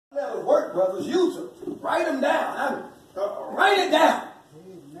word, brothers. Use them. Write them down. Write it down.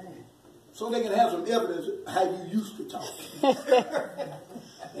 Amen. So they can have some evidence of how you used to talk.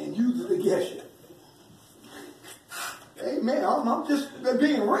 And use it against you. Amen. I'm just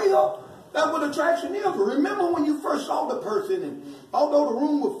being real. That's what attraction is. Remember when you first saw the person, and although the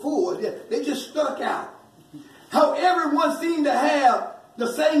room was full, they just stuck out. How everyone seemed to have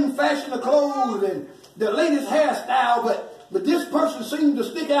the same fashion of clothes and the latest hairstyle, but this person seemed to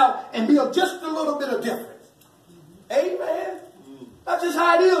stick out and be just a little bit of difference. Amen. That's just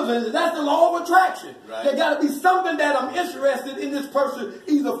how it is, and that's the law of attraction. Right. There got to be something that I'm interested in this person,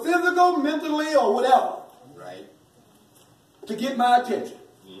 either physical, mentally, or whatever, right, to get my attention.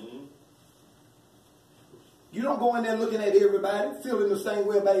 You don't go in there looking at everybody, feeling the same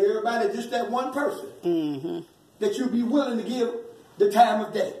way about everybody, just that one person that you'll be willing to give the time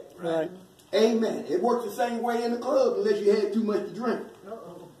of day. Right. Amen. It works the same way in the club unless you had too much to drink.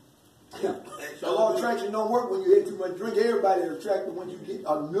 The law of attraction don't work when you had too much to drink. Everybody is attracted when you get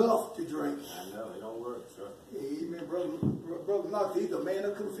enough to drink. I know, it don't work, sir. Amen, brother Knox, he's a man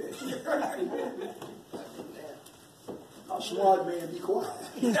of confession. A smart man, be quiet.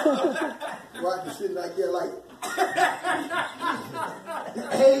 Right, sitting back there like,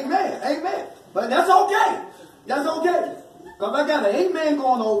 amen, amen. But that's okay. That's okay. Because I got an amen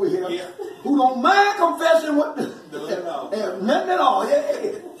going over here who don't mind confessing what nothing at all.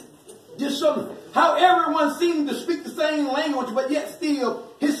 Yeah. Just something. How everyone seems to speak the same language, but yet still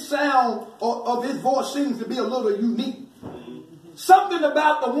his sound of his voice seems to be a little unique. Something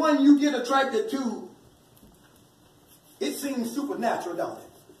about the one you get attracted to, it seems supernatural, don't it?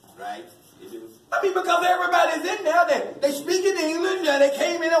 Right. It is. I mean, because everybody's in there, they speak in English, and they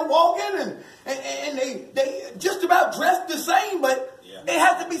came in and walking, and they just about dressed the same, but it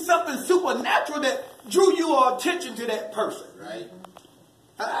has to be something supernatural that drew your attention to that person. Right.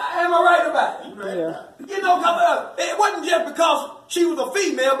 Am I right about it? Right. You know, it wasn't just because she was a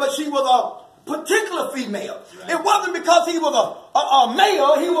female, but she was a particular female. Right. It wasn't because he was a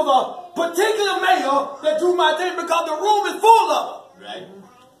male, he was a particular male that drew my attention because the room is full of them. Right.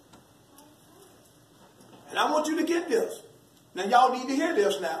 And I want you to get this. Now, y'all need to hear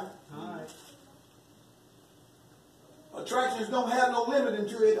this now. All right. Attractions don't have no limit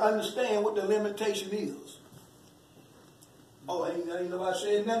until they understand what the limitation is. Oh, ain't nobody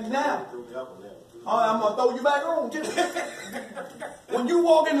saying nothing now. I'm going to throw you back on. When you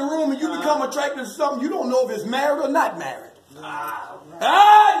walk in the room and you become attracted to something, you don't know if it's married or not married. Now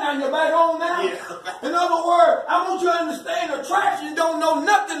you're back on now. Yeah. In other words, I want you to understand attraction don't know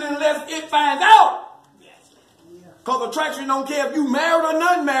nothing unless it finds out. Because attraction don't care if you married or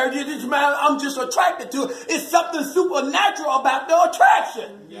not married. It just matter, I'm just attracted to it. It's something supernatural about the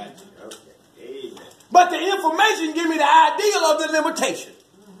attraction. Gotcha. Okay. Amen. But the information give me the idea of the limitation.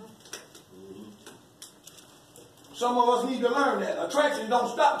 Some of us need to learn that. Attraction don't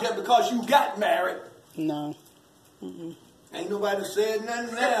stop just because you got married. No. Ain't nobody said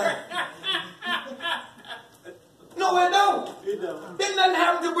nothing there. No, it don't. Didn't nothing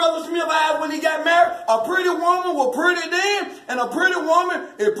happen to Brother Smith when he got married. A pretty woman was pretty then, and a pretty woman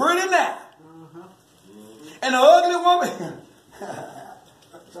is pretty now. And an ugly woman.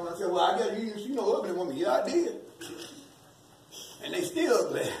 Someone said, well, I guess you didn't see no ugly woman. Yeah, I did. And they still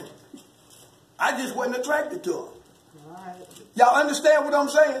ugly. I just wasn't attracted to them. Y'all understand what I'm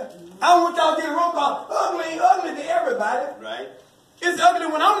saying? I don't want y'all to get it wrong, because ugly ain't ugly to everybody. Right. It's ugly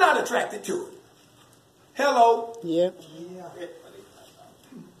when I'm not attracted to it. Hello? Yep.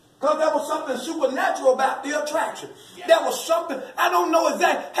 Because there was something supernatural about the attraction. There was something, I don't know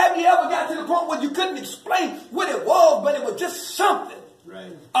exactly. Have you ever got to the point where you couldn't explain what it was, but it was just something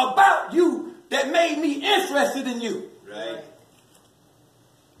about you that made me interested in you? Right.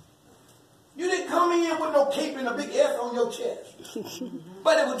 You didn't come in with no cape and a big F on your chest.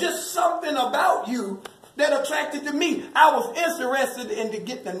 But it was just something about you that attracted to me. I was interested in to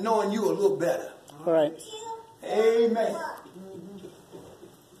get to knowing you a little better. Right. Amen.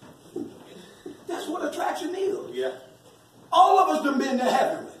 That's what attraction is. Yeah. All of us done been to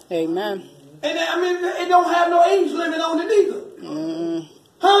heaven. Amen. And I mean, it don't have no age limit on it either.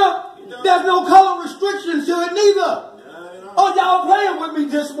 Huh? There's no color restrictions to it neither. Oh, y'all playing with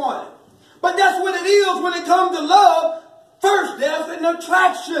me this morning. But that's what it is when it comes to love. First, there's an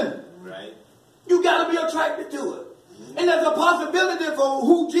attraction. Right. You got to be attracted to it. And there's a possibility for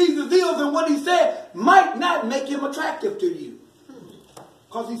who Jesus is and what he said might not make him attractive to you.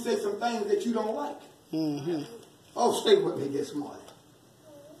 Because he said some things that you don't like. Oh, stay with me this morning.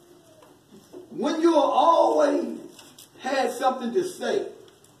 When you always had something to say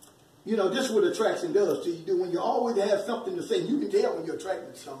You know, this is what attraction does to you. When you always have something to say, you can tell when you're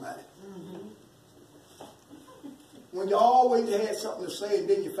attracted to somebody. When you always have something to say and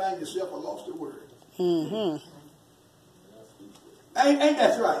then you find yourself a lost of word. Ain't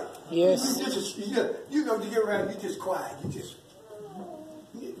that right? Yes. You know, you get around, you just quiet.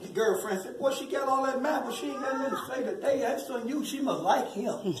 Your girlfriend said, boy, she got all that mouth, but she ain't got nothing to say today. That's on you. She must like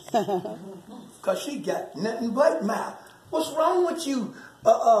him. Because she got nothing but mouth. What's wrong with you,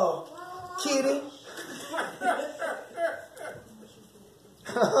 Kitty?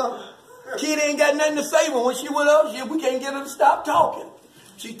 Kitty ain't got nothing to say, but when she with us, we can't get her to stop talking.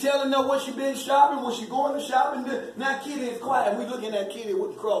 She telling her what she been shopping, when she going to shopping. Now Kitty is quiet. We looking at Kitty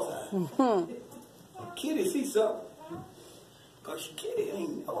with the cross eyes. Kitty see something. Because Kitty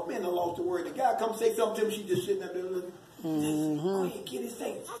ain't never been lost the word. The guy come say something to him, she just sitting up there looking. Oh yeah, Kitty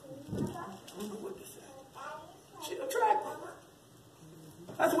say it. I don't know what to say. She attractive.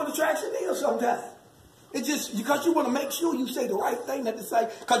 That's what attraction is sometimes. It's just because you want to make sure you say the right thing that to say,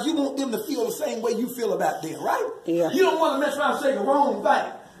 because you want them to feel the same way you feel about them, right? Yeah. You don't want to mess around and say the wrong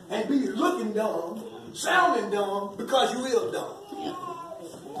thing and be looking dumb, sounding dumb, because you is dumb.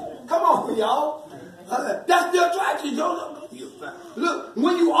 Come on, y'all. That's the attraction, y'all. Look,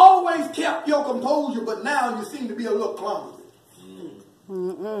 when you always kept your composure, but now you seem to be a little clumsy.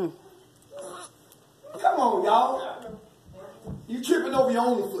 Come on, y'all. You tripping over your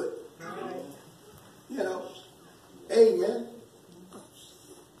own foot. You know, amen.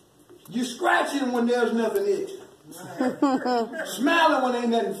 You scratching when there's nothing itching. Smiling when ain't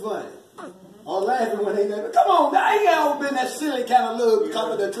nothing funny. Or laughing when ain't nothing. Come on, I ain't ever been that silly kind of love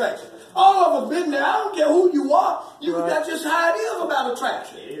because of the attraction. All of us been there. I don't care who you are. That's just how it is about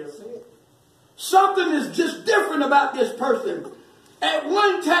attraction. Something is just different about this person. At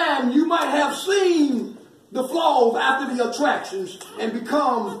one time, you might have seen the flaws after the attractions and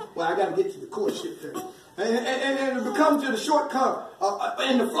become, well, I got to get to the courtship there. And it becomes to the shortcoming,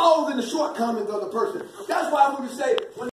 and the flaws and the shortcomings of the person. That's why when we say,